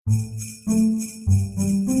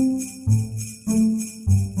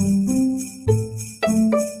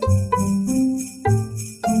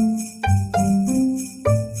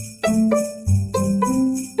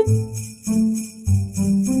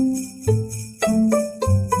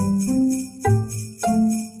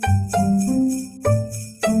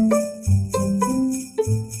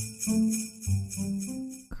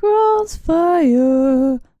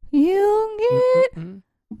Crossfire, you'll get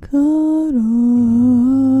caught up.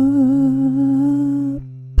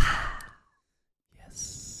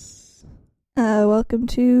 Yes. Welcome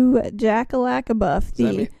to Jack-a-Lack-a-Buff,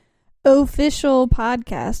 the official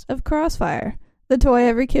podcast of Crossfire, the toy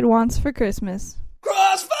every kid wants for Christmas.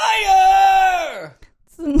 Crossfire!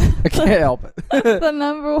 I can't help it. The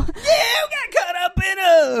number one. Yeah, we got caught up in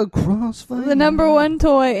a crossfire. The number one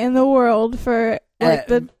toy in the world for like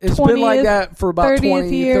the it's 20th, been like that for about 30th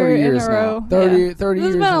 30 year years in a row. now. 30 Yeah. years It's been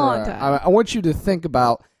in a a long row. time. I want you to think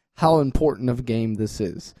about how important of a game this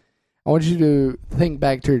is. I want you to think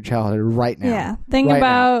back to your childhood right now. Yeah. Think Right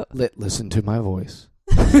about now. Listen to my voice.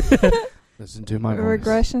 Listen to my voice.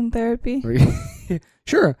 regression therapy.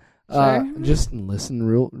 Sure. Sure. Just listen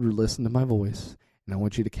to my voice. And I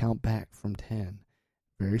want you to count back from 10.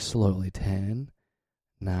 Very slowly. 10,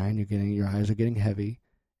 9, your eyes are getting heavy.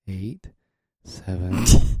 8, 7,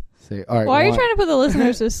 6. All right. Why are you trying to put the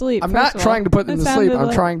listeners to sleep? I'm not trying to put them to sleep.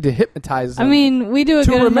 I'm trying to hypnotize them. I mean, we do a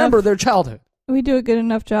to good remember enough, their childhood. we do a good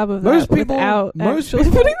enough job of Most that people- without most actually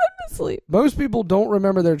people- putting them to sleep. Most people don't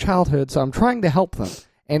remember their childhood, so I'm trying to help them.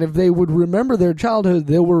 And if they would remember their childhood,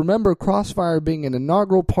 they will remember Crossfire being an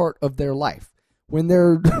inaugural part of their life. When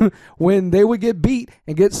when they would get beat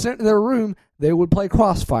and get sent to their room, they would play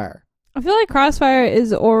Crossfire. I feel like Crossfire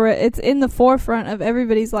it's in the forefront of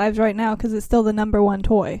everybody's lives right now because it's still the number one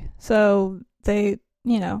toy. So they,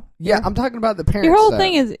 Yeah, I'm talking about the parents. your whole though.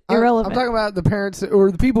 thing is irrelevant. I'm talking about the parents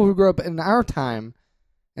or the people who grew up in our time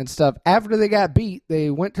and stuff. After they got beat, they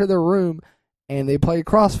went to their room and they played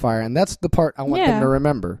Crossfire, and that's the part I want them to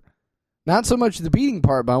remember. Not so much the beating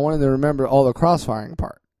part, but I want them to remember all the crossfiring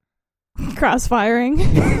part. Crossfiring.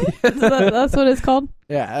 That's what it's called?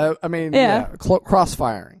 Yeah,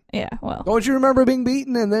 crossfiring. Yeah, well. Don't you remember being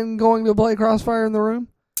beaten and then going to play Crossfire in the room?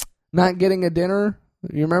 Not getting a dinner?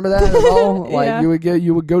 You remember that at all? Yeah. Like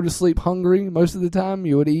you would go to sleep hungry most of the time.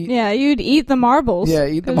 You would eat. Yeah, you'd eat the marbles. Yeah,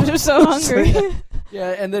 eat the marbles. marbles. You're so hungry. Yeah,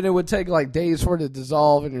 and then it would take like days for it to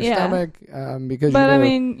dissolve in your stomach because. But I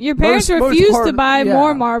mean, your parents refused to buy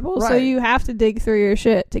more marbles, so you have to dig through your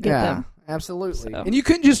shit to get them. Absolutely. So. And you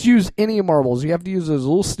couldn't just use any marbles. You have to use those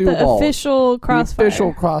little steel balls. The official Crossfire. The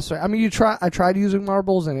official Crossfire. I mean, I tried using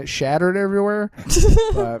marbles and it shattered everywhere.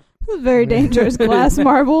 But very dangerous glass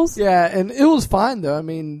marbles. Yeah, and it was fine though. I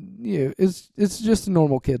mean, it's just a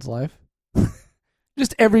normal kid's life.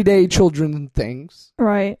 Just everyday children things.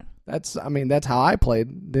 Right. That's how I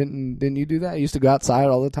played. Didn't you do that? I used to go outside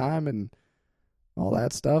all the time and all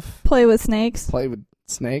that stuff. Play with snakes. Play with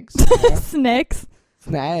snakes. Snakes.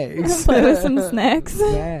 Snags. Play with some snacks.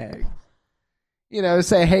 Snag.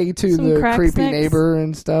 Say hey to some the creepy snacks. Neighbor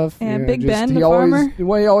and stuff. Yeah, Big Ben the farmer. He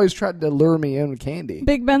always tried to lure me in with candy.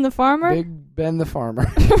 Big Ben the farmer? Big Ben the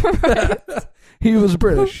farmer. He was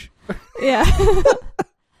British. Yeah.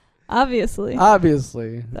 Obviously.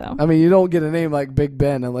 So. I mean, you don't get a name like Big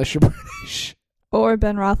Ben unless you're British. Or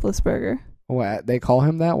Ben Roethlisberger. What? They call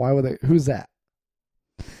him that? Why would they? Who's that?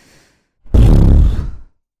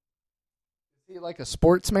 Like a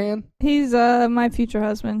sportsman? He's my future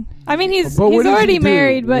husband. I mean, he's already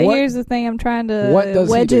married, but here's the thing: I'm trying to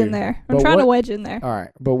wedge in there. I'm trying to wedge in there. All right,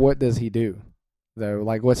 but what does he do, though?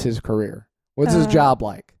 Like, what's his career? What's his job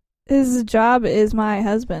like? His job is my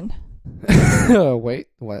husband. Wait,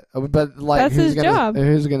 what? But like, that's his job.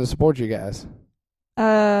 Who's going to support you guys?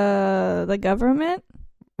 The government.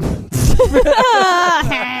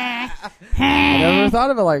 I never thought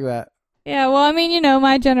of it like that. Yeah, well, I mean,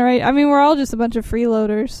 my generation. I mean, we're all just a bunch of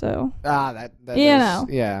freeloaders, so. That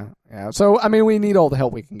yeah. So, I mean, we need all the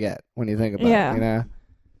help we can get when you think about it,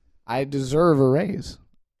 I deserve a raise.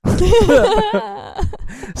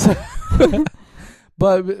 So,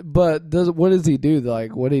 but what does he do?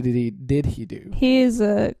 Like, what did he do? He is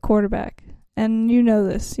a quarterback, and you know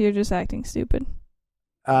this. You're just acting stupid.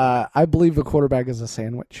 I believe a quarterback is a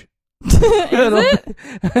sandwich. Is it?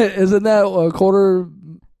 Isn't that a quarter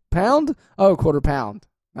pound? Oh, quarter pound.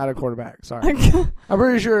 Not a quarterback. Sorry. I'm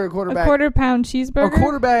pretty sure a quarterback. A quarter-pound cheeseburger? A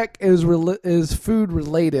quarterback is food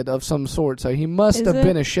related of some sort, so he must have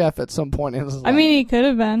been a chef at some point in his life. I mean, he could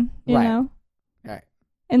have been, you know. Right.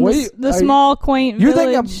 In the small, quaint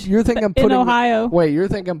village in Ohio. Wait, you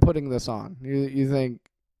think I'm putting this on. You think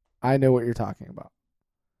I know what you're talking about.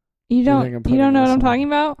 You don't know what I'm talking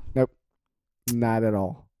about? Nope. Not at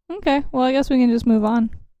all. Okay. Well, I guess we can just move on.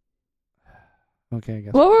 Okay, I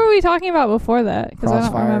guess. What were we talking about before that? Because I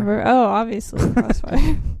don't remember. Oh, obviously.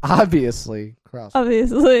 Crossfire. Obviously. Crossfire.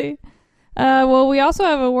 Obviously. Well, we also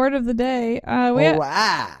have a word of the day.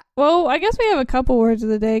 Well, I guess we have a couple words of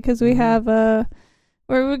the day because we have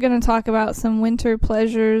we're going to talk about some winter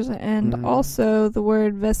pleasures and also the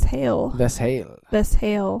word veshail.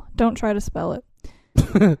 Veshail. Don't try to spell it.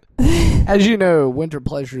 As you know, winter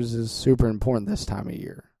pleasures is super important this time of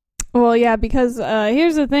year. Well, yeah, because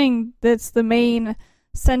here's the thing that's the main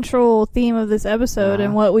central theme of this episode,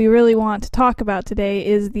 and what we really want to talk about today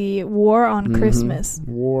is the war on Christmas.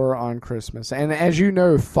 War on Christmas. And as you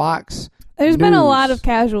know, Fox There's News, been a lot of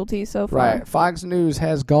casualties so far. Right. Fox News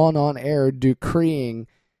has gone on air decreeing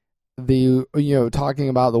talking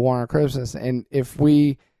about the war on Christmas. And if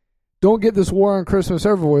we don't get this war on Christmas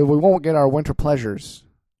over with, we won't get our winter pleasures.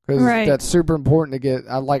 Because that's super important to get.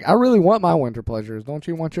 I really want my winter pleasures. Don't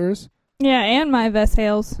you want yours? Yeah, and my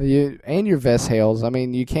veshails. And your veshails. I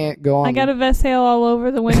mean, you can't go on. I got a veshail all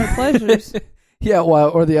over the winter pleasures. Yeah, well,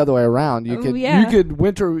 or the other way around. You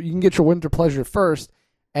can get your winter pleasure first,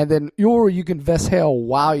 and then you can veshail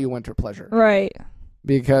while you winter pleasure. Right.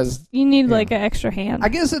 Because you need like an extra hand. I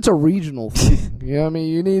guess it's a regional thing. You know what I mean?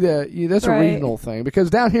 You need that's a regional thing because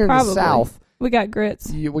down here in the South. We got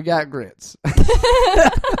grits. We got grits.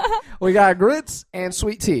 We got grits and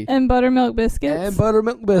sweet tea. And buttermilk biscuits.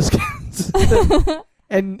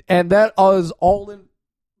 And that is all in.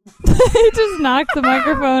 You just knocked the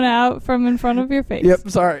microphone out from in front of your face.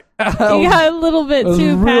 Yep, sorry. You got a little bit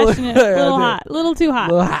too passionate. A little hot. A little too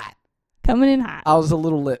hot. A little hot. Coming in hot. I was a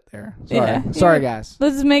little lit there. Sorry. Yeah. Sorry, guys.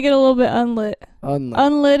 Let's make it a little bit unlit.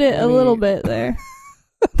 Unlit it a little bit there.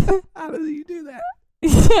 How do you do that?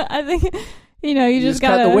 I think... You just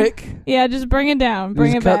gotta cut the wick. Yeah, just bring it down.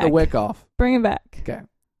 Bring it back. Cut the wick off. Bring it back. Okay.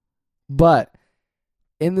 But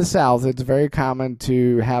in the South, it's very common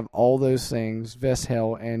to have all those things,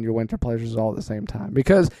 veshail and your winter pleasures, all at the same time.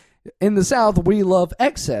 Because in the South, we love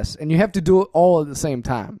excess, and you have to do it all at the same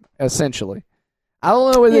time, essentially. I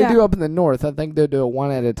don't know what they do up in the North. I think they do it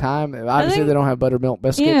one at a time. Obviously, they don't have buttermilk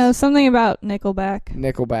biscuits. Something about Nickelback.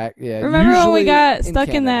 Nickelback, yeah. Remember when we got stuck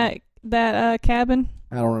in that cabin?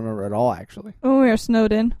 I don't remember at all, actually. When we were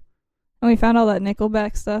snowed in. And we found all that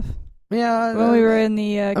Nickelback stuff. Yeah. When we were in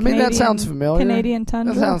the that sounds familiar. Canadian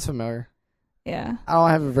tundra. That sounds familiar. Yeah. I don't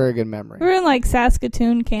have a very good memory. We were in like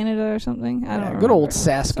Saskatoon, Canada or something. I don't remember. Good old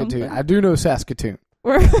Saskatoon. Something. I do know Saskatoon.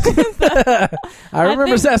 I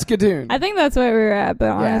remember Saskatoon. I think that's where we were at, but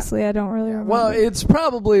honestly, I don't really remember. Well, it's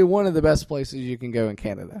probably one of the best places you can go in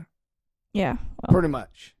Canada. Yeah. Well. Pretty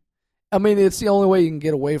much. I mean, it's the only way you can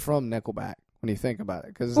get away from Nickelback. When you think about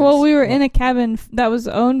it, we were in a cabin that was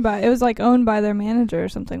owned by their manager or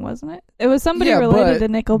something, wasn't it? It was somebody related to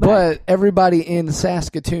Nickelback. But everybody in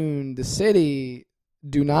Saskatoon, the city,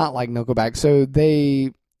 do not like Nickelback. So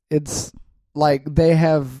it's like they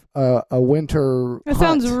have a winter It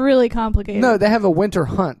hunt. Sounds really complicated. No, they have a winter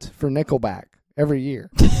hunt for Nickelback every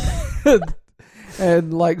year.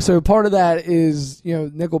 And so part of that is,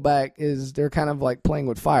 Nickelback is, they're kind of like playing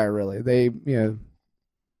with fire, really.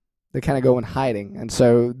 They kind of go in hiding, and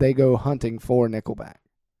so they go hunting for Nickelback.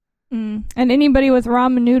 And anybody with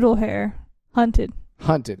ramen noodle hair, hunted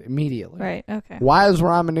immediately. Right, okay. Why is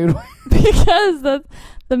ramen noodle Because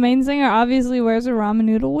the main singer obviously wears a ramen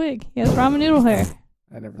noodle wig. He has ramen noodle hair.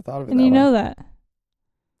 I never thought of it and that you way. know that.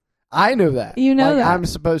 I know that. You know that. I'm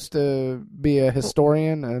supposed to be a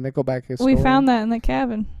historian, a Nickelback historian. We found that in the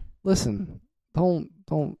cabin. Listen, don't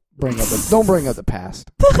bring up the past.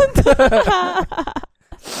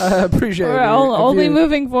 I appreciate it. We're only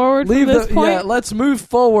moving forward from this point. Yeah, let's move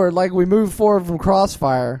forward like we moved forward from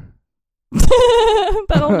Crossfire.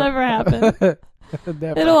 That'll never happen.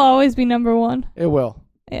 It'll always be number one. It will.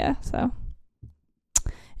 Yeah, so.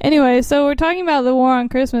 Anyway, so we're talking about the war on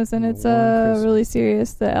Christmas, and it's really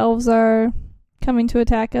serious. The elves are coming to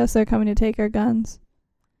attack us. They're coming to take our guns.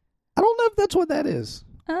 I don't know if that's what that is.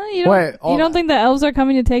 You don't think the elves are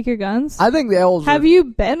coming to take your guns? I think the elves Have you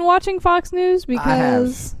been watching Fox News? Because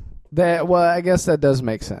I have. I guess that does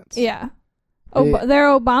make sense. Yeah. They're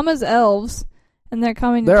Obama's elves, and they're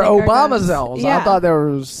coming to take our guns. They're Obama's elves? Yeah. I thought they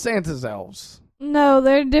were Santa's elves. No,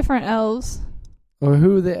 they're different elves. Well,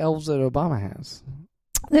 who are the elves that Obama has?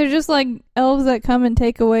 They're just like elves that come and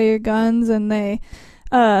take away your guns, and they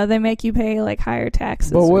make you pay like higher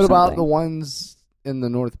taxes. But what about the ones in the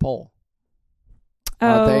North Pole?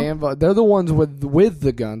 They're the ones with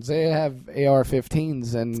the guns. They have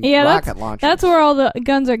AR-15s and rocket launchers. That's where all the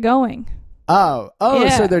guns are going. Oh,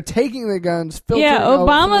 Yeah. So they're taking the guns, filtering Yeah,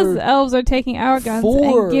 Obama's over elves are taking our guns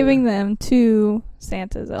and giving them to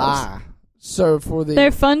Santa's elves. So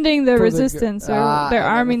they're funding the resistance, or they're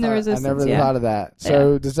arming the resistance. I never thought of that.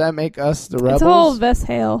 So does that make us the rebels? It's a whole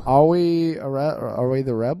Vesthale. Are we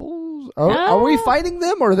the rebels? Are we fighting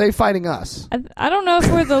them, or are they fighting us? I don't know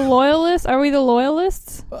if we're the loyalists. Are we the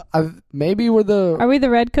loyalists? Maybe we're the... Are we the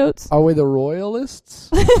redcoats? Are we the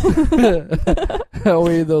royalists? Are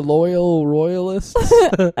we the loyal royalists?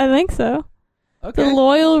 I think so. Okay. The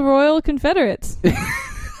loyal royal Confederates.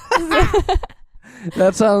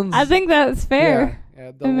 That sounds... I think that's fair.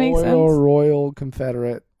 Yeah, the loyal royal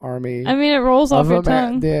Confederate Army. I mean, it rolls off your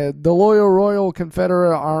tongue. The loyal royal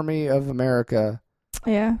Confederate Army of America.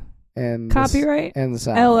 Yeah. And copyright and the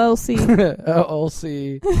South. LLC.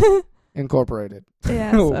 LLC Incorporated.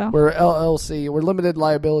 Yeah. So. We're LLC. We're limited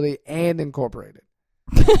liability and incorporated.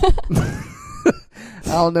 I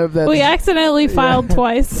don't know if that's... We accidentally filed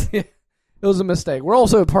twice. It was a mistake. We're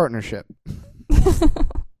also a partnership.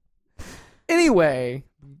 Anyway,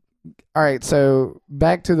 all right, so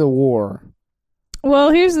back to the war.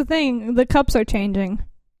 Well, here's the thing. The cups are changing.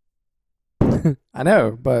 I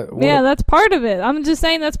know, but... Yeah, that's part of it. I'm just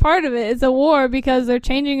saying that's part of it. It's a war because they're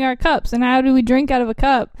changing our cups. And how do we drink out of a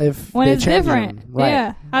cup when it's different? Right.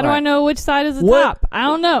 Yeah. How do I know which side is the top? I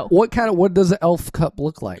don't know. What does an elf cup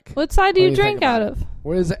look like? What side do you drink out of?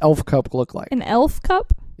 What does an elf cup look like? An elf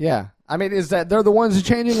cup? Yeah. I mean, is that they're the ones who are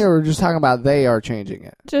changing it, or we're just talking about they are changing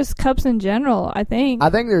it? Just cups in general, I think. I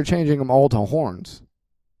think they're changing them all to horns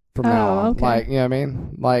from now on. Okay. Like, you know what I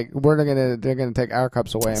mean? Like, they're gonna take our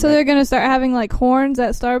cups away. So they're gonna start having like horns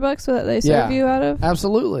at Starbucks so that they serve you out of?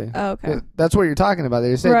 Absolutely. Oh, okay. That's what you're talking about.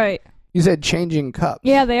 You said, right. You said changing cups.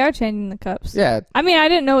 Yeah, they are changing the cups. Yeah. I mean, I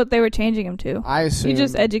didn't know what they were changing them to. I assume. You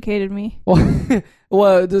just educated me.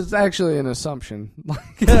 Well, it's actually an assumption.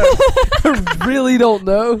 I really don't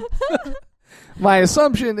know. My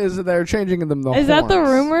assumption is that they're changing them the horns. Is that the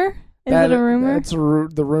rumor? Is it a rumor? That's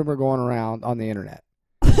the rumor going around on the internet.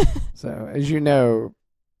 So, as you know,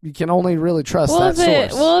 you can only really trust that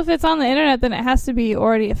source. Well, if it's on the internet, then it has to be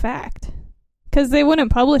already a fact. Because they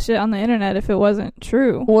wouldn't publish it on the internet if it wasn't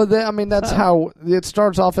true. Well, that's how it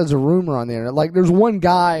starts off as a rumor on the internet. Like, there's one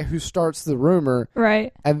guy who starts the rumor.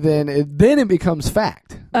 Right. And then it becomes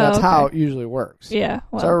fact. That's how it usually works. Yeah.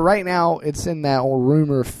 Well. So, right now, it's in that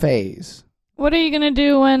rumor phase. What are you going to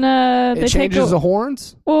do when they changes the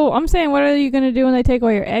horns? Well, I'm saying, what are you going to do when they take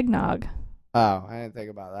away your eggnog? Oh, I didn't think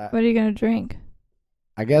about that. What are you going to drink?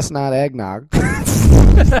 I guess not eggnog.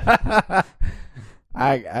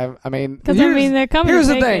 I mean... Because, they're coming Here's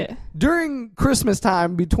to the take thing. it. During Christmas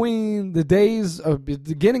time, between the days of the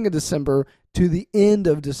beginning of December to the end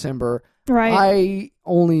of December... Right. I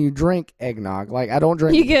only drink eggnog. Like, I don't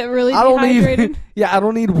drink... You get really dehydrated? I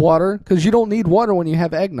don't need water, because you don't need water when you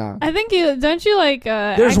have eggnog. I think don't you, like...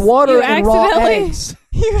 There's water in raw eggs.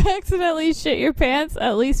 You accidentally shit your pants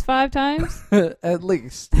at least 5 times? At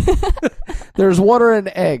least. There's water in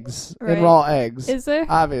eggs, in raw eggs. Is there?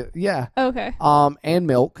 Yeah. Okay. And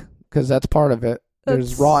milk, because that's part of it.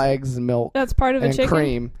 There's raw eggs and milk. That's part of a chicken? And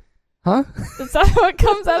cream. Huh? Is that what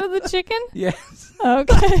comes out of the chicken? Yes.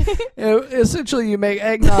 Okay. Essentially, you make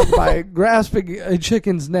eggnog by grasping a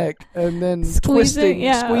chicken's neck and then squeezing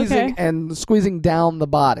and squeezing down the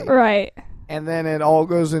body. Right. And then it all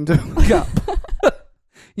goes into a cup.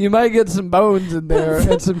 You might get some bones in there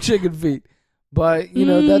and some chicken feet, but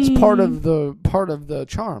that's part of the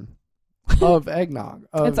charm of eggnog.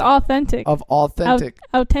 It's authentic. Of authentic.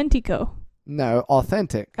 Authentico. No,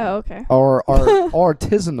 authentic. Oh, okay. Or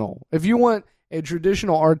artisanal. If you want a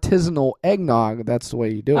traditional artisanal eggnog, that's the way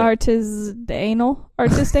you do it. Artisanal?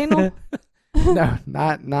 No,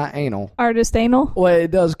 not anal. Artisanal? Well,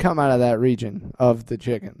 it does come out of that region of the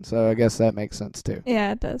chicken, so I guess that makes sense too.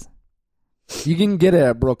 Yeah, it does. You can get it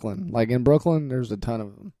at Brooklyn. Like in Brooklyn, there's a ton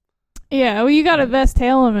of them. Yeah, well, you got to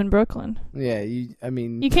Vesthale them in Brooklyn. Yeah, you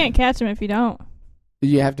can't catch them if you don't.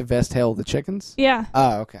 You have to Vesthale the chickens? Yeah.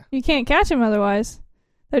 Oh, okay. You can't catch them otherwise.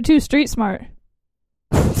 They're too street smart.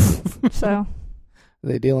 So. Are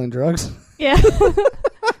they dealing drugs? Yeah.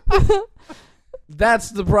 That's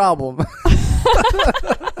the problem.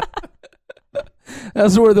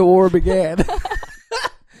 That's where the war began.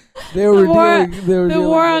 The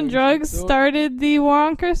war on drugs started the war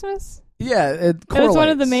on Christmas? Yeah, it was one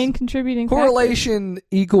of the main contributing correlation factors.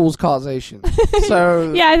 Equals causation.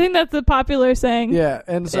 So yeah, I think that's the popular saying. Yeah,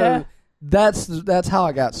 and so that's how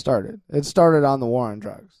it got started. It started on the war on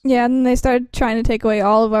drugs. Yeah, and then they started trying to take away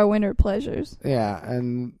all of our winter pleasures. Yeah,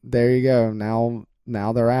 and there you go.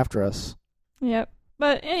 Now they're after us. Yep.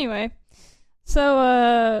 But anyway,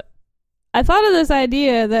 so I thought of this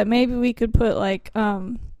idea that maybe we could put like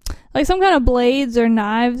some kind of blades or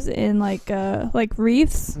knives in like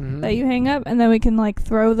wreaths that you hang up, and then we can like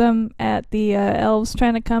throw them at the elves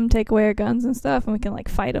trying to come take away our guns and stuff, and we can like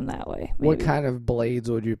fight them that way. Maybe. What kind of blades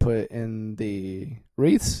would you put in the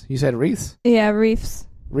wreaths? You said wreaths? Yeah, reefs.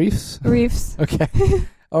 Reefs? Reefs. Okay.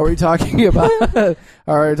 Are we talking about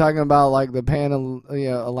like the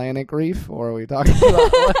Pan-Atlantic Reef, or are we talking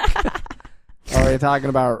about are we talking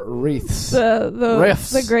about wreaths? The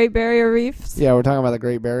Riffs. The Great Barrier Reefs. Yeah, we're talking about the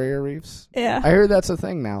Great Barrier Reefs. Yeah. I heard that's a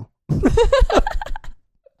thing now.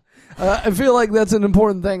 I feel like that's an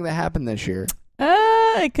important thing that happened this year.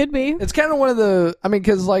 It could be. It's kind of one of the,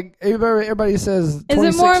 because like everybody says, is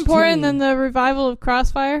it more important than the revival of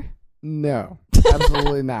Crossfire? No,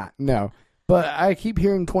 absolutely not. No. But I keep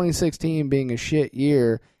hearing 2016 being a shit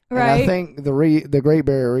year, right? And I think the Great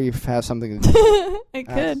Barrier Reef has something to do. It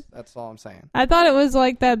could. That's all I'm saying. I thought it was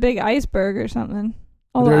like that big iceberg or something.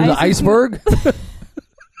 There's an iceberg?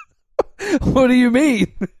 What do you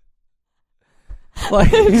mean?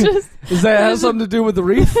 Like, does that have something to do with the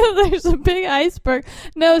reef? There's a big iceberg.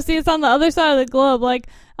 No, see, it's on the other side of the globe. Like,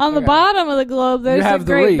 on the bottom of the globe, there's the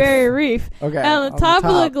Great Barrier Reef. Okay. And on the top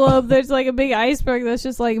of the globe, there's like a big iceberg that's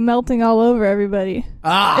just like melting all over everybody.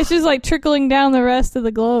 It's just like trickling down the rest of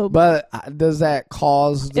the globe. But does that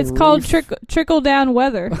cause the It's called trickle-down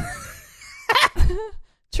weather.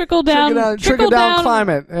 Trickle down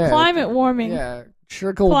climate. Yeah. Climate warming. Yeah.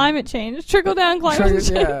 Climate change. Trickle-down climate change.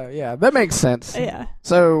 Yeah. That makes sense. Yeah.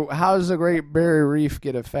 So how does the Great Barrier Reef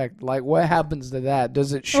get affected? Like, what happens to that?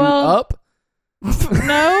 Does it shoot up?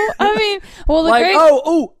 No, I mean, well,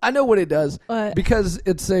 I know what it does. What? Because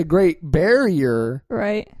it's a great barrier,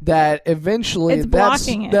 right? That eventually it's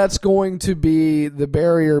blocking it. That's going to be the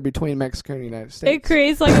barrier between Mexico and the United States. It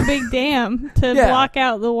creates like a big dam to block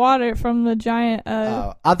out the water from the giant.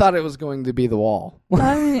 I thought it was going to be the wall.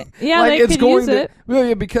 I mean, yeah, like they could use it. Well,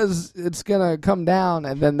 yeah, because it's gonna come down,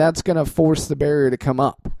 and then that's gonna force the barrier to come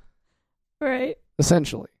up. Right.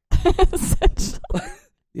 Essentially.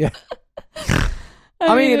 Yeah.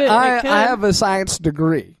 I mean, I have a science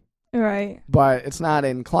degree. Right. But it's not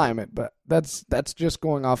in climate, but that's just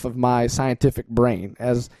going off of my scientific brain.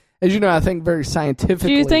 As you know, I think very scientifically.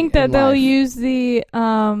 Do you think that they'll use the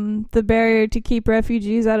barrier to keep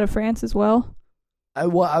refugees out of France as well?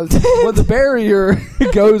 Well, the barrier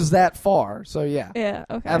goes that far, so yeah. Yeah,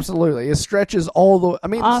 okay. Absolutely. It stretches all the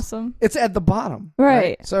awesome. It's at the bottom.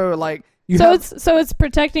 Right. So like it's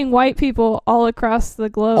protecting white people all across the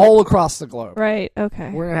globe. All across the globe. Right, okay.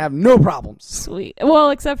 We're going to have no problems. Sweet.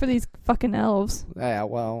 Well, except for these fucking elves. Yeah,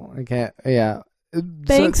 well, I can't. Yeah.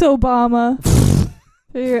 Thanks, Obama.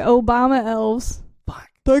 For your Obama elves. Fuck.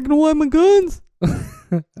 Taking away my guns.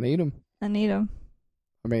 I need them.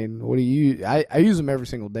 I mean, what do you... I use them every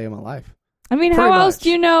single day of my life. I mean, how else do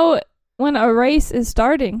you know when a race is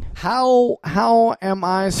starting? How am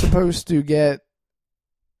I supposed to get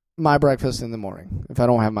my breakfast in the morning if I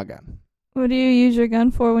don't have my gun? What do you use your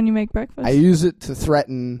gun for when you make breakfast? I use it to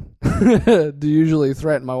usually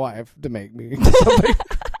threaten my wife to make me something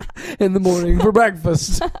in the morning for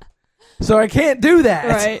breakfast. So I can't do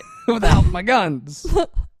that without my guns.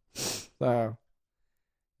 So,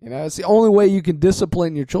 it's the only way you can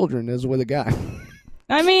discipline your children is with a gun.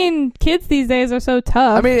 I mean, kids these days are so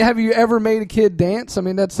tough. I mean, have you ever made a kid dance? I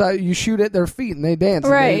mean, that's how you shoot at their feet and they dance.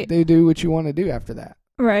 Right. And they do what you want to do after that.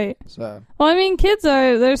 Right. So. Well, I mean, kids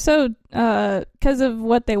they're so, because of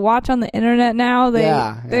what they watch on the internet now,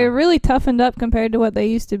 they're really toughened up compared to what they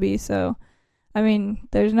used to be. So, I mean,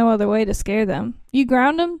 there's no other way to scare them. You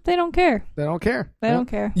ground them, they don't care. They don't care. They don't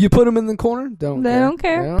care. You put them in the corner, they don't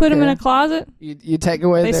care. Put them in a closet. You take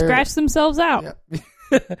away They scratch themselves out.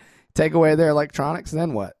 Yep. Take away their electronics,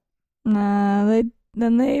 then what? Nah,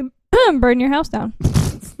 they burn your house down.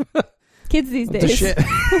 Kids these days. Shit.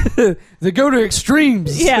 They go to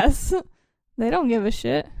extremes. Yes. They don't give a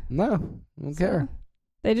shit. No, don't care.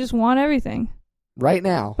 They just want everything. Right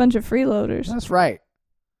now. Bunch of freeloaders. That's right.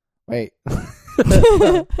 Wait.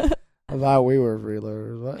 I thought we were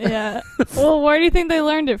freeloaders. What? Yeah. Well, where do you think they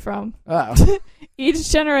learned it from? Oh. Each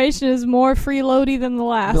generation is more freeloady than the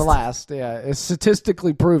last. The last, yeah. It's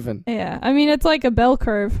statistically proven. Yeah. I mean, it's like a bell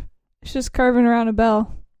curve. It's just curving around a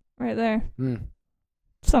bell. Right there.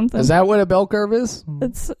 Something. Is that what a bell curve is?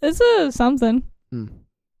 It's a something.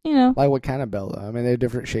 Like what kind of bell though? I mean, there are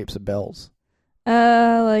different shapes of bells.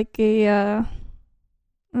 Like a I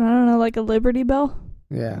don't know, like a Liberty Bell.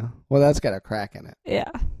 Yeah. Well, that's got a crack in it.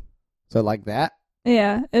 Yeah. So like that?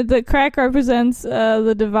 Yeah. The crack represents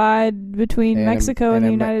the divide between Mexico and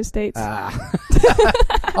the United States.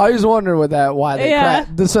 I always wondered why they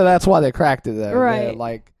cracked. So that's why they cracked it though.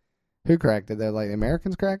 Right. Who cracked it? They're like, the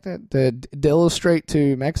Americans cracked it to illustrate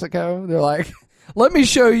to Mexico. They're like, let me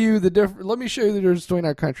show you the difference between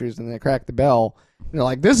our countries. And they crack the bell. And they're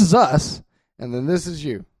like, this is us, and then this is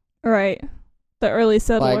you. Right. The early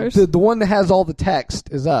settlers. Like, the one that has all the text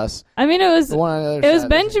is us. I mean, it was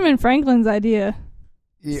Benjamin Franklin's idea.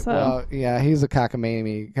 Yeah, so. Well, yeah, he's a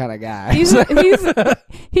cockamamie kind of guy. He's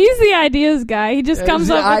the ideas guy. He just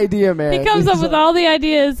comes up with idea man. He comes up with all the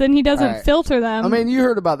ideas and he doesn't filter them. I mean, you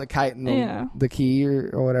heard about the kite and the key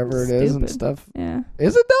or whatever it is and stuff. Yeah.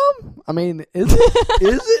 Is it dumb? I mean, is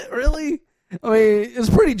it really? I mean,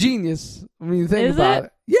 it's pretty genius. I mean, think about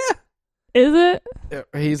it. Yeah. Is it?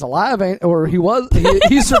 He's alive, or he was.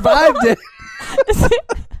 He survived it.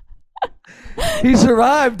 He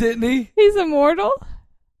survived, didn't he? He's immortal.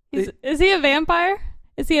 Is he a vampire?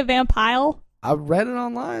 Is he a vampire? I read it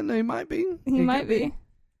online. He might be. He might be.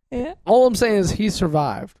 Yeah. All I'm saying is he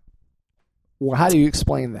survived. Well, how do you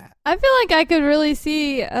explain that? I feel like I could really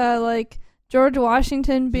see like George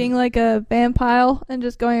Washington being like a vampire and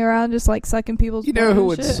just going around just like sucking people's blood. You know who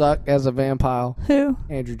would suck as a vampire? Who?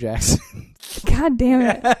 Andrew Jackson. God damn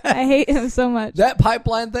it. I hate him so much. That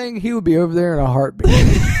pipeline thing, he would be over there in a heartbeat.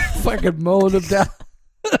 Fucking mowing him down.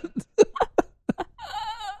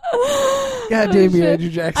 God damn you, Andrew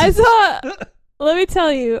Jackson. Let me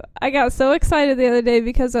tell you, I got so excited the other day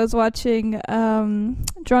because I was watching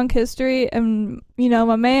Drunk History and,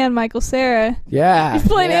 my man, Michael Cera. Yeah. He's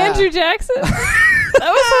playing Andrew Jackson.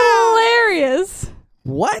 That was hilarious.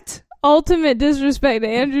 What? Ultimate disrespect to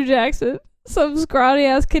Andrew Jackson. Some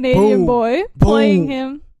scrawny-ass Canadian boy playing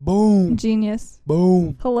him. Boom. Genius.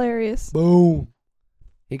 Boom. Hilarious. Boom.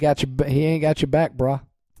 He ain't got your back, bruh.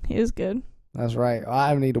 He was good. That's right.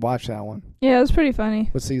 I need to watch that one. Yeah, it was pretty funny.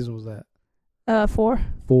 What season was that? 4.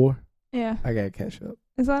 4? Yeah. I gotta catch up.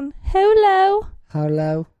 It's on Hulu.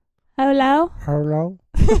 Hello. Hello. Hello.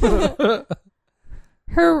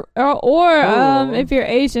 If you're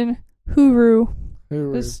Asian, Huru.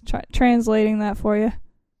 Huru. Just translating that for you.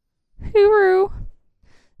 Huru.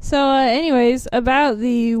 So, anyways, about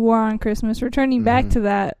the war on Christmas, returning back to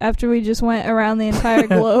that after we just went around the entire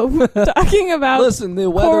globe talking about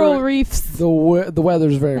coral reefs. The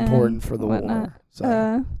weather's very important for the war.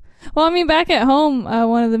 So. Well, I mean, back at home,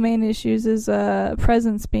 one of the main issues is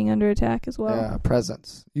presents being under attack as well. Yeah,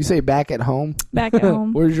 presents. You say back at home? Back at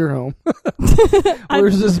home. Where's your home?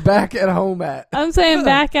 Where's this back at home at? I'm saying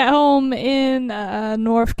back at home in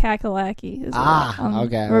North Kakalaki is what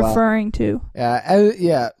I'm referring to. Yeah.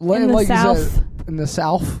 In the South. In the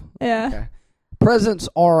South? Yeah. Okay. Presents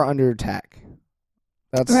are under attack.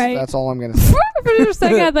 That's all I'm going to say. For a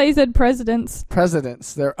second, I thought you said presidents.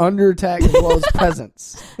 Presidents. They're under attack as well as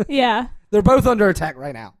presents. Yeah. They're both under attack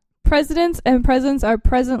right now. Presidents and presents are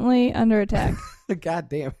presently under attack. God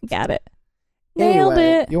damn it. Got it. Nailed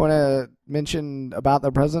it. You want to mention about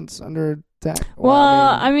the presents under attack?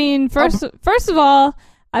 Well, first of all,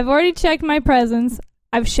 I've already checked my presents.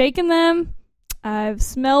 I've shaken them. I've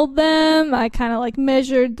smelled them. I kind of like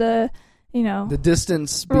measured the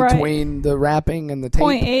distance between the wrapping and the tape.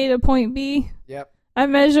 Point A to point B. Yep. I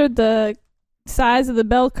measured the size of the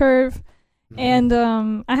bell curve. And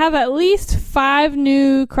I have at least 5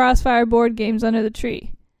 new Crossfire board games under the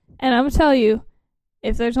tree. And I'm going to tell you,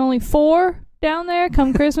 if there's only 4 down there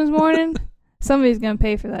come Christmas morning, somebody's going to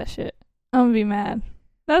pay for that shit. I'm going to be mad.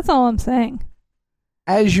 That's all I'm saying.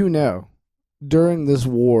 As you know, during this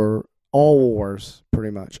war, all wars,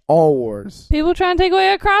 pretty much. All wars. People trying to take away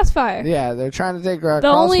our Crossfire. Yeah, they're trying to take our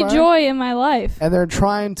Crossfire. The only joy in my life. And they're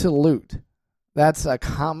trying to loot. That's a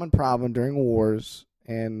common problem during wars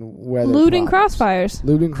and weather Looting problems. Crossfires.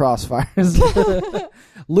 Looting Crossfires.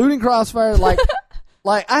 Looting Crossfire, like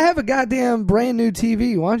I have a goddamn brand new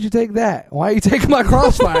TV. Why don't you take that? Why are you taking my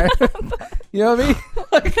Crossfire? You know what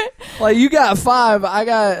I mean? Like you got 5, I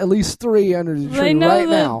got at least 3 under the tree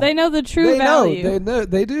now. They know the true value.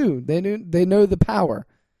 They do. They know the power.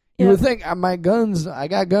 You would think I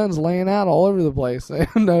got guns laying out all over the place. They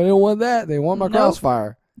don't want that. They want my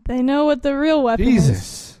Crossfire. They know what the real weapon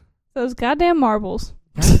is. Those goddamn marbles.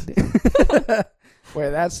 Wait,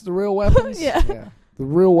 that's the real weapons? Yeah. The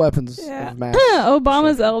real weapons of mass.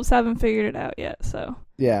 Obama's elves haven't figured it out yet, so.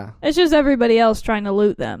 Yeah. It's just everybody else trying to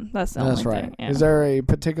loot them. That's the only right. thing. Yeah. Is there a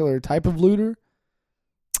particular type of looter?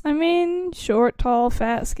 I mean, short, tall,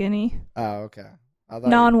 fat, skinny. Oh, okay.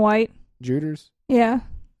 Non-white. Juters? Yeah.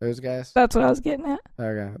 Those guys? That's what I was getting at.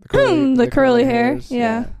 Okay. The curly hair. Hairs.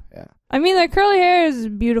 Yeah. I mean, their curly hair is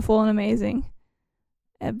beautiful and amazing.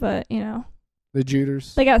 But, The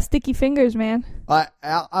Juters. They got sticky fingers, man. I've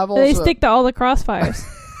also... They stick to all the Crossfires.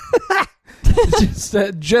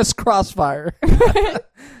 just Crossfire.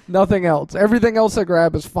 Nothing else. Everything else I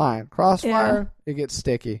grab is fine. Crossfire, it gets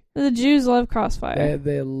sticky. The Jews love Crossfire.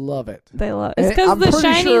 They love it. They love it. It's because of the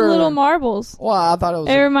shiny little marbles. Well, I thought it was...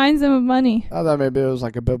 It reminds them of money. I thought maybe it was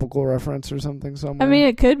like a biblical reference or something somewhere. I mean,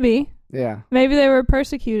 it could be. Yeah. Maybe they were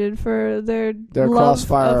persecuted for their love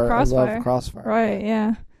Crossfire. of Crossfire. Love Crossfire. Right,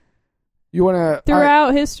 yeah. You want to...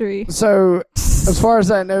 Throughout history. So, as far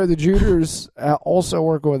as I know, the Juders also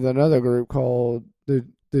work with another group called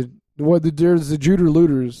there's the Juder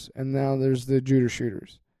Looters, and now there's the Juder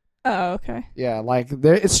Shooters. Oh, okay. Yeah, like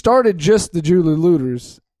it started just the Juder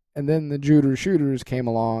Looters, and then the Juder Shooters came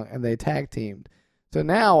along, and they tag teamed. So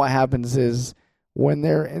now what happens is when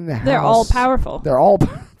they're in the house... They're all powerful. They're all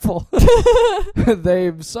powerful.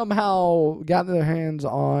 They've somehow gotten their hands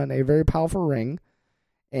on a very powerful ring,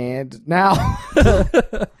 and now...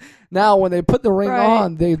 now when they put the ring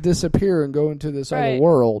on, they disappear and go into this other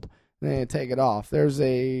world. They take it off. There's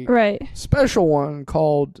a special one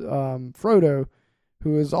called Frodo,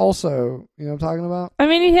 who is also, you know what I'm talking about? I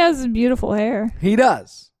mean, he has beautiful hair. He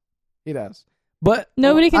does. But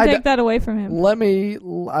nobody can take that away from him.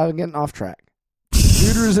 I'm getting off track.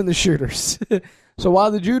 Juders and the Shooters. So while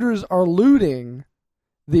the Juders are looting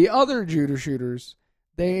the other Juder Shooters,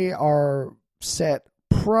 they are set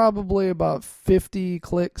probably about 50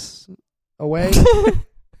 clicks away.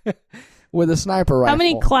 With a sniper rifle. How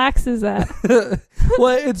many clacks is that?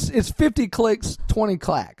 Well, it's 50 clicks, 20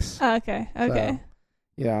 clacks. Okay.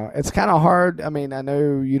 So, it's kind of hard. I mean, I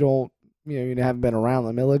know you haven't been around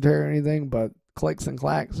the military or anything, but clicks and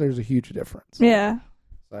clacks, there's a huge difference. Yeah.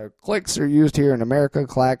 So clicks are used here in America,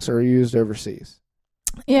 clacks are used overseas.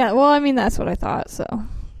 Yeah, well, I mean, that's what I thought, so.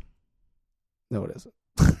 No, it isn't.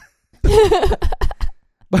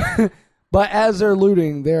 But as they're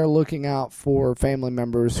looting, they're looking out for family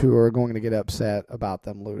members who are going to get upset about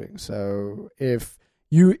them looting. So if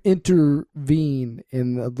you intervene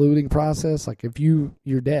in the looting process, like if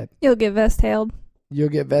you're dead. You'll get vest-tailed.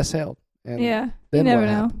 And yeah, then you never what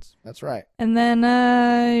know. Happens? That's right. And then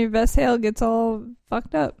your vest-tail gets all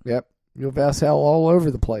fucked up. Yep. You'll vest-tail all over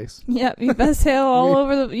the place. Yep, you vest-tail all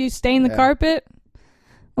over you stain the carpet.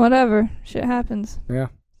 Whatever. Shit happens. Yeah.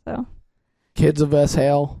 So. Kids of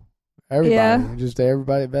vest-tail. Everybody. Just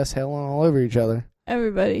everybody vest-tailing all over each other.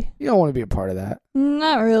 Everybody. You don't want to be a part of that.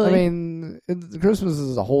 Not really. I mean, Christmas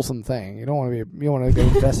is a wholesome thing. You don't want to go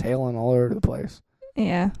vest-tailing all over the place.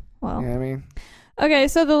 Yeah. Well. You know what I mean? Okay,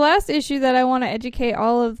 so the last issue that I want to educate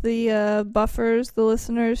all of the buffers, the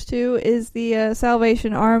listeners to, is the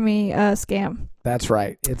Salvation Army scam. That's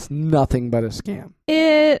right. It's nothing but a scam.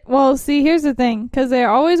 Well, see, here's the thing, because they're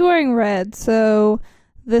always wearing red, so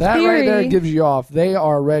that theory... right there gives you off. They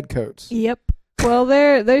are redcoats. Yep. Well,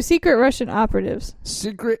 they're secret Russian operatives.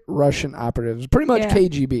 Secret Russian operatives. Pretty much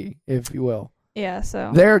KGB, if you will. Yeah,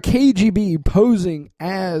 so... They're KGB posing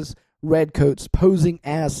as... redcoats posing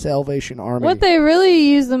as Salvation Army. What they really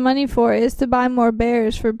use the money for is to buy more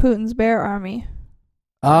bears for Putin's bear army.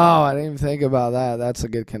 Oh, I didn't even think about that. That's a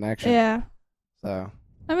good connection. Yeah. So.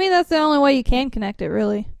 I mean, that's the only way you can connect it,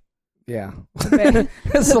 really. Yeah.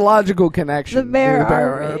 It's a logical connection. The bear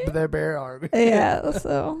army. The bear army. Yeah,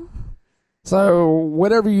 so. So,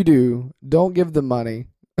 whatever you do, don't give them money.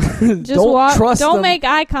 Just trust don't them. make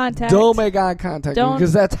eye contact. Don't make eye contact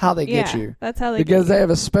because that's how they get you. That's how they because get they have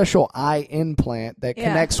a special eye implant that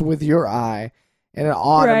connects with your eye, and it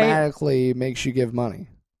automatically makes you give money.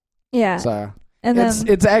 Yeah. So and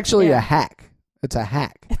it's actually a hack. It's a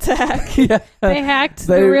hack. It's a hack. Yeah. They hacked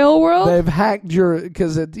the real world. They've hacked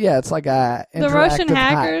because it's like a the Russian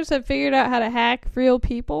hackers have figured out how to hack real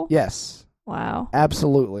people. Yes. Wow.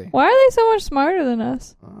 Absolutely. Why are they so much smarter than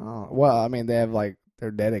us? Well, I mean, they have they're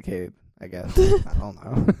dedicated, I guess. I don't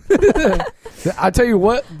know. I tell you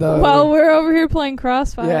what, though. Well, we're over here playing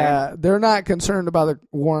Crossfire. Yeah, they're not concerned about the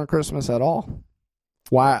war on Christmas at all.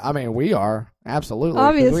 Why? I mean, we are absolutely.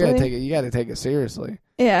 Obviously, you got to take it seriously.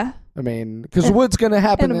 Yeah. I mean, because what's going to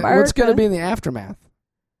happen? What's going to be in the aftermath?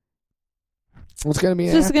 What's going to be?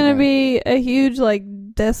 It's just going to be a huge,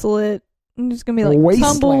 desolate. It's gonna be like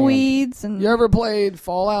wasteland. Tumbleweeds and. You ever played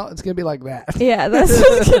Fallout? It's gonna be like that. Yeah, that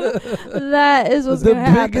is what's gonna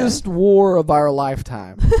happen. The biggest war of our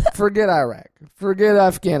lifetime. Forget Iraq. Forget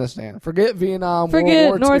Afghanistan. Forget Vietnam. Forget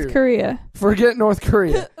World War North II. Korea. Forget North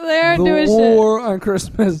Korea. They aren't doing shit. The war on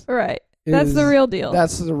Christmas. Right. That's the real deal.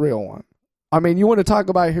 That's the real one. I mean, you want to talk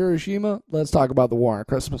about Hiroshima? Let's talk about the war on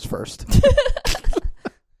Christmas first.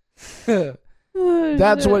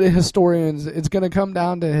 That's what historians... It's going to come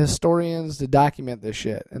down to historians to document this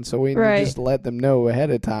shit. And so we need to just let them know ahead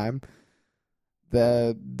of time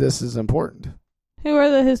that this is important. Who are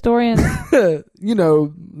the historians? You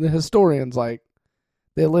know, the historians,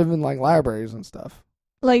 they live in, libraries and stuff.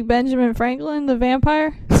 Like Benjamin Franklin, the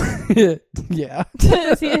vampire? Yeah.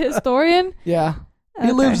 Is he a historian? Yeah. Okay.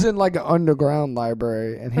 He lives in like an underground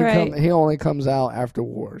library, and he only comes out after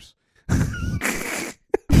wars. I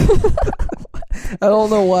don't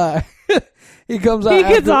know why. He comes out. He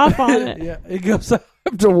gets off on it. Yeah, he comes out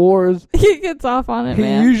after wars. He gets off on it,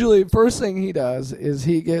 man. Usually, first thing he does is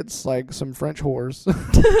he gets like some French whores.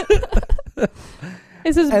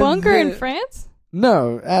 Is his bunker in France?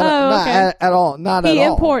 No, not at all. Not at all. He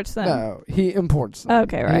imports them. No, he imports them.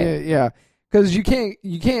 Okay, right. Yeah, because you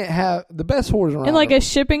can't have the best whores around. In like a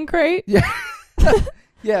shipping crate. Yeah.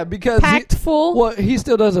 Yeah, because packed full. Well, he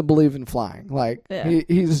still doesn't believe in flying. Like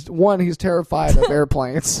he's terrified of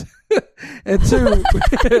airplanes, and two,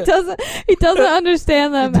 he doesn't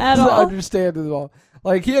understand them at all. Doesn't understand it at all.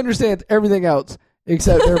 Like he understands everything else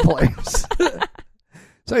except airplanes.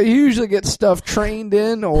 So he usually gets stuff trained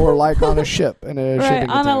in or like on a ship in a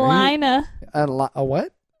shipping on container. A liner. A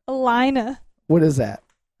what? A liner. What is that?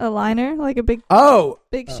 A liner, like a big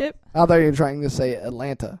ship. I thought you were trying to say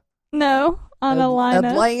Atlanta. No, on a liner.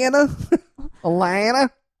 Atlanta.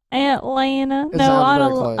 No,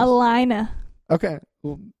 on a liner. Okay,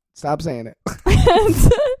 well, stop saying it.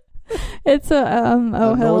 It's a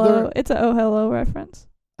hello. It's a oh hello reference.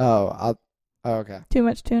 Okay. Too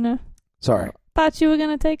much tuna. Sorry. Thought you were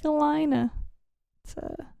gonna take a liner.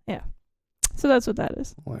 So yeah. So that's what that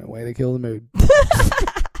is. Way to kill the mood.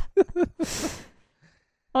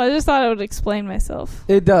 Well, I just thought I would explain myself.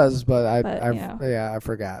 It does, but I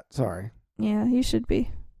forgot. Sorry. Yeah, you should be.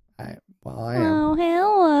 I am. Oh,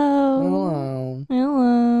 hello.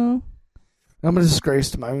 Hello. I'm a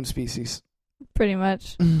disgrace to my own species. Pretty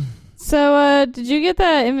much. So, did you get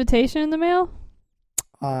that invitation in the mail?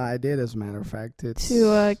 I did, as a matter of fact. It's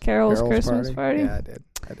to Carol's Christmas party? Yeah, I did.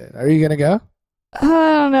 Are you going to go? I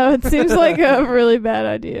don't know. It seems like a really bad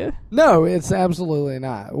idea. No, it's absolutely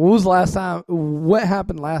not. What was last time? What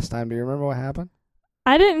happened last time? Do you remember what happened?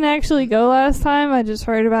 I didn't actually go last time. I just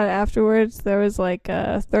heard about it afterwards. There was like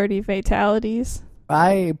 30 fatalities.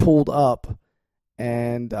 I pulled up,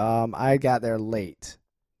 and I got there late,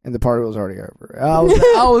 and the party was already over. I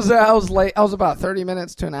was late. I was about 30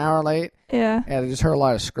 minutes to an hour late. Yeah. And I just heard a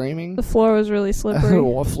lot of screaming. The floor was really slippery.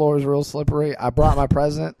 The floor was real slippery. I brought my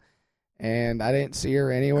present, and I didn't see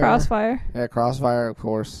her anywhere. Crossfire. Yeah, Crossfire, of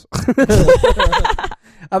course.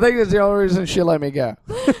 I think that's the only reason she let me go.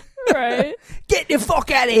 Right. Get the fuck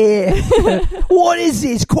out of here. What is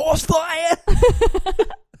this, Crossfire?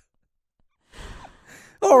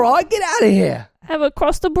 All right, get out of here. Have a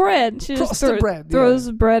crust of bread. She just throws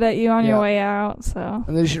bread at you on your way out. So.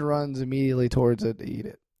 And then she runs immediately towards it to eat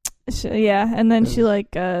it. And then she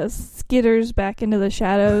like skitters back into the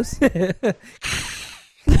shadows.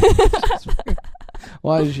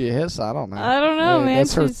 Why did she hiss? I don't know. I don't know, man.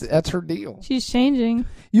 That's her deal. She's changing.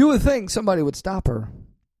 You would think somebody would stop her.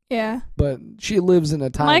 Yeah. But she lives in a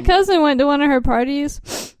time. My cousin went to one of her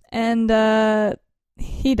parties, and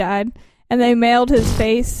he died. And they mailed his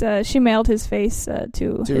face. She mailed his face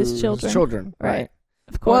to his children. Right.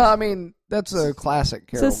 Of course. Well, I mean, that's a classic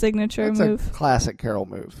Carol. It's a signature move. A classic Carol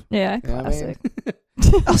move. Yeah, classic. I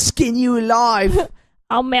mean? I'll skin you alive.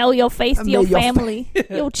 I'll mail your face to your family.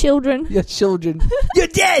 Your children. Your children. You're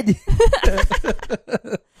dead.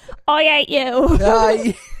 I ate you.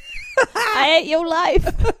 I ate your life.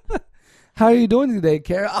 How are you doing today,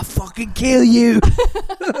 Carol? I'll fucking kill you.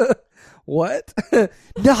 What?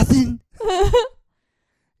 Nothing.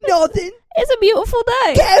 Nothing. It's a beautiful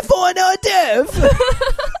day. Care for an hors d'oeuvre.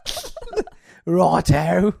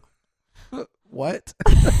 Righto. What?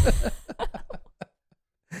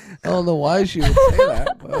 I don't know why she would say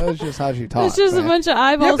that, but that's just how she talks. It's just a bunch of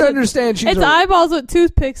eyeballs. You have to understand it's eyeballs with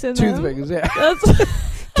toothpicks in them. Toothpicks, yeah.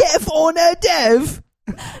 Care for an hors d'oeuvre.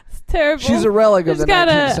 It's terrible. She's a relic of the 19th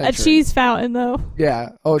century. She's got a cheese fountain, though.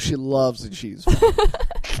 Yeah. Oh, she loves the cheese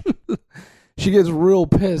fountain. She gets real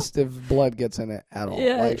pissed if blood gets in it at all.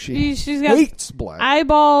 Yeah, like she's got hates blood.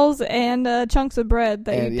 Eyeballs and chunks of bread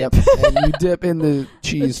that you dip. And you dip in the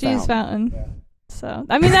cheese fountain. Yeah. So,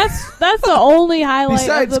 I mean, that's the only highlight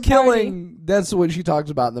besides of the killing, party. That's what she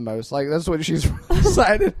talks about the most. Like, that's what she's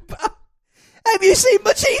excited about. Have you seen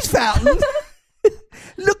my cheese fountain?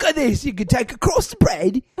 Look at this. You can take across the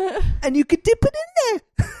bread and you can dip it in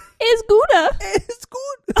there. It's Gouda. It's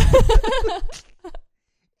good.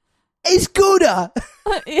 It's Gouda.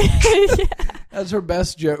 Yeah. That's her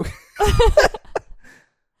best joke.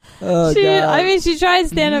 She tried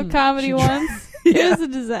stand-up comedy once. Yeah. It was a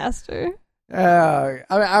disaster.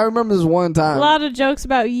 I remember this one time. A lot of jokes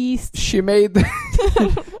about yeast. She made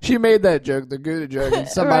that joke, the Gouda joke, and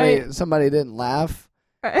somebody didn't laugh,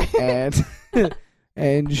 right.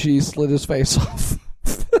 and she slid his face off.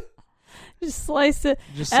 Just sliced it.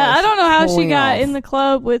 I don't know how she got in the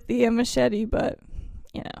club with the machete, but,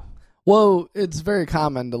 you know. Well, it's very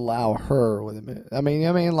common to allow her with a I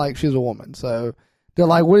mean, like, she's a woman, so they're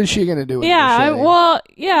like, what is she going to do with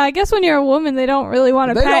I guess when you're a woman, they don't really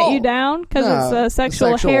want to pat you down because it's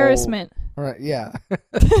sexual harassment. Right, yeah.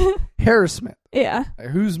 Harassment. Yeah.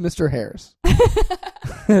 Who's Mr. Harris?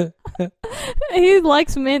 He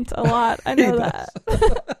likes mint a lot. I know that.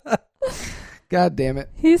 God damn it.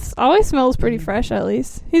 He always smells pretty fresh, at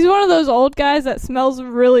least. He's one of those old guys that smells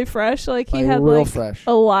really fresh. Like, he had real fresh.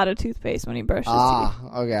 A lot of toothpaste when he brushed his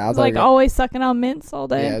teeth. Okay. He's like always sucking on mints all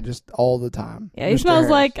day. Yeah, just all the time. Yeah, he smells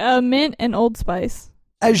like mint and Old Spice.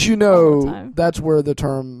 As you know, that's where the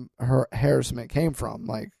term harassment came from.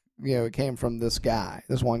 Like, you know, it came from this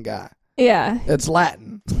one guy. Yeah. It's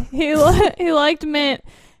Latin. He liked mint,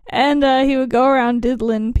 and he would go around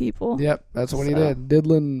diddling people. Yep, that's what he did.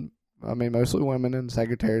 Diddling, I mean, mostly women and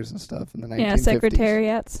secretaries and stuff in the 1950s.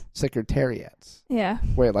 Yeah, Secretariats. Yeah.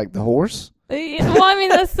 Wait, like the horse? Well, I mean,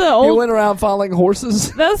 that's the old... He went around fondling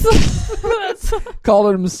horses? That's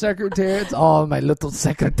Called them secretariats? Oh, my little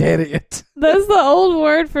secretariat. That's the old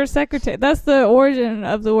word for secretary. That's the origin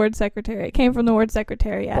of the word secretary. It came from the word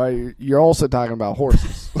secretariat. But you're also talking about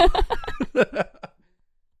horses. Let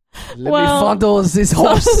me fondle this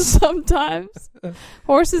horse. Sometimes.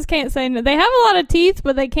 Horses can't say no. They have a lot of teeth,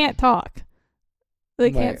 but they can't talk.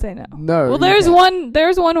 They can't say no. No. Well, there's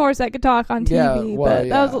one horse that could talk on TV, but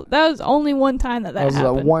that was only one time that happened.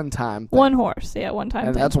 That was a one-time thing. One horse, one time.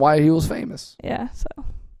 And that's why he was famous. Yeah. So.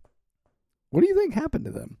 What do you think happened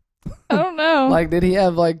to them? I don't know. Like, did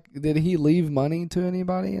he leave money to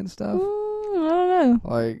anybody and stuff? I don't know.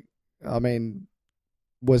 Like, I mean,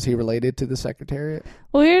 was he related to the Secretariat?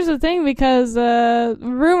 Well, here's the thing, because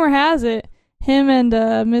rumor has it, him and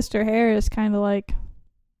Mr. Harris kind of like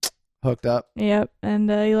hooked up. Yep, and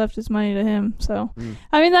he left his money to him. So,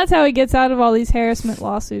 I mean, that's how he gets out of all these harassment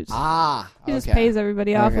lawsusuits. He just pays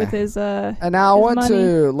everybody off with his And now I want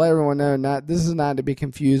to let everyone know, this is not to be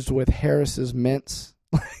confused with Harris's Mints.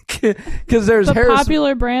 Because there's the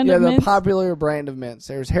popular brand of mints. Yeah, the popular brand of mints.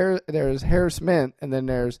 There's Harris Mint, and then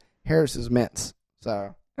there's Harris's Mints.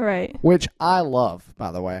 So right, which I love,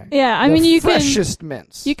 by the way. Yeah, I mean, freshest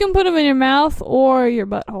mints. You can put them in your mouth or your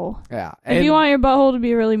butthole. Yeah, if you want your butthole to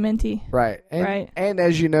be really minty. Right, and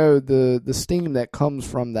as you know, the steam that comes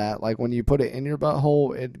from that, like when you put it in your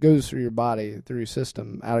butthole, it goes through your body, through your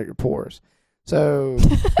system, out of your pores. So,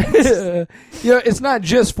 it's not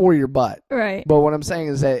just for your butt. Right. But what I'm saying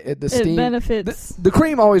is that the steam... It benefits. The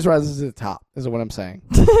cream always rises to the top, is what I'm saying.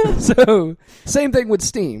 So, same thing with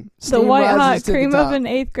steam. The white hot cream of an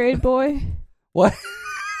 8th grade boy. What?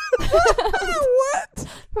 What?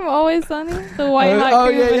 From Always Sunny? The white hot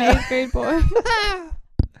cream of an 8th grade boy.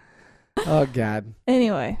 Oh, God.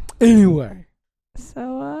 Anyway.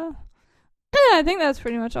 So, I think that's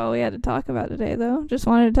pretty much all we had to talk about today, though. Just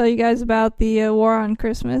wanted to tell you guys about the war on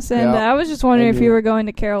Christmas, and I was just wondering if you were going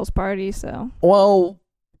to Carol's party. So, well,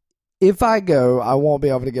 if I go, I won't be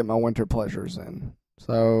able to get my winter pleasures in.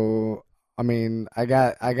 So, I mean, I'm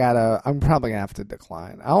probably gonna have to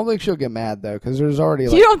decline. I don't think she'll get mad though, because there's already.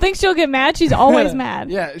 You don't think she'll get mad? She's always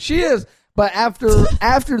mad. Yeah, she is. But after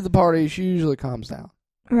the party, she usually calms down.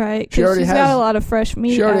 Right, because she's got a lot of fresh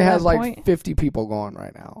meat. She already has like 50 people going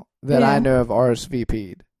right now that I know have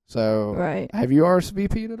RSVP'd. So, have you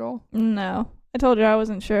RSVP'd at all? No. I told you I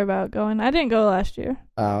wasn't sure about going. I didn't go last year.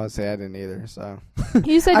 I would say I didn't either, so.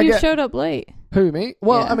 You said you showed up late. Who, me?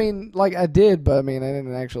 Well, I mean, like, I did, but I mean, I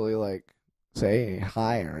didn't actually, like, say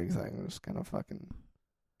hi or anything. I just kind of fucking.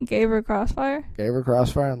 Gave her Crossfire? Gave her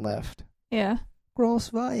Crossfire and left. Yeah.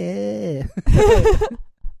 Crossfire.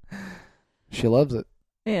 She loves it.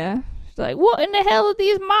 Yeah. She's like, what in the hell are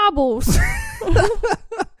these marbles?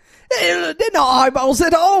 They're not eyeballs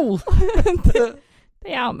at all.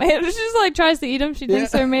 They are made. She just like tries to eat them. She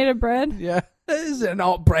thinks they're made of bread. Yeah. Is it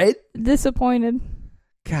not bread? Disappointed.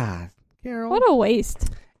 God, Carol. What a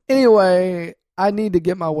waste. Anyway, I need to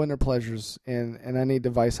get my winter pleasures in, and I need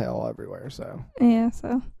device hell everywhere, so. Yeah,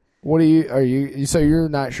 so. What so you're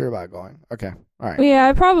not sure about going? Okay. All right. Yeah,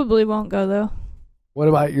 I probably won't go though. What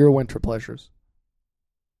about your winter pleasures?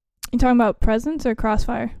 You talking about presents or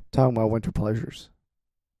Crossfire? Talking about winter pleasures.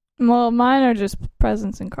 Well, mine are just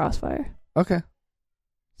presents and Crossfire. Okay.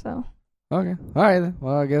 So. Okay. All right then.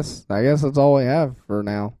 Well, I guess that's all we have for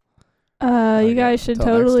now. You guys should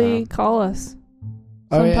totally call us.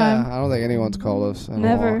 Oh yeah, I don't think anyone's called us.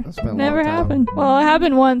 Never happened. Well, it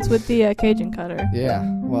happened once with the Cajun Cutter. Yeah.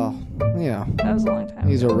 Well, that was a long time.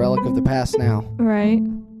 He's a relic of the past now. Right.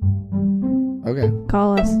 Okay.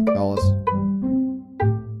 Call us. Call us.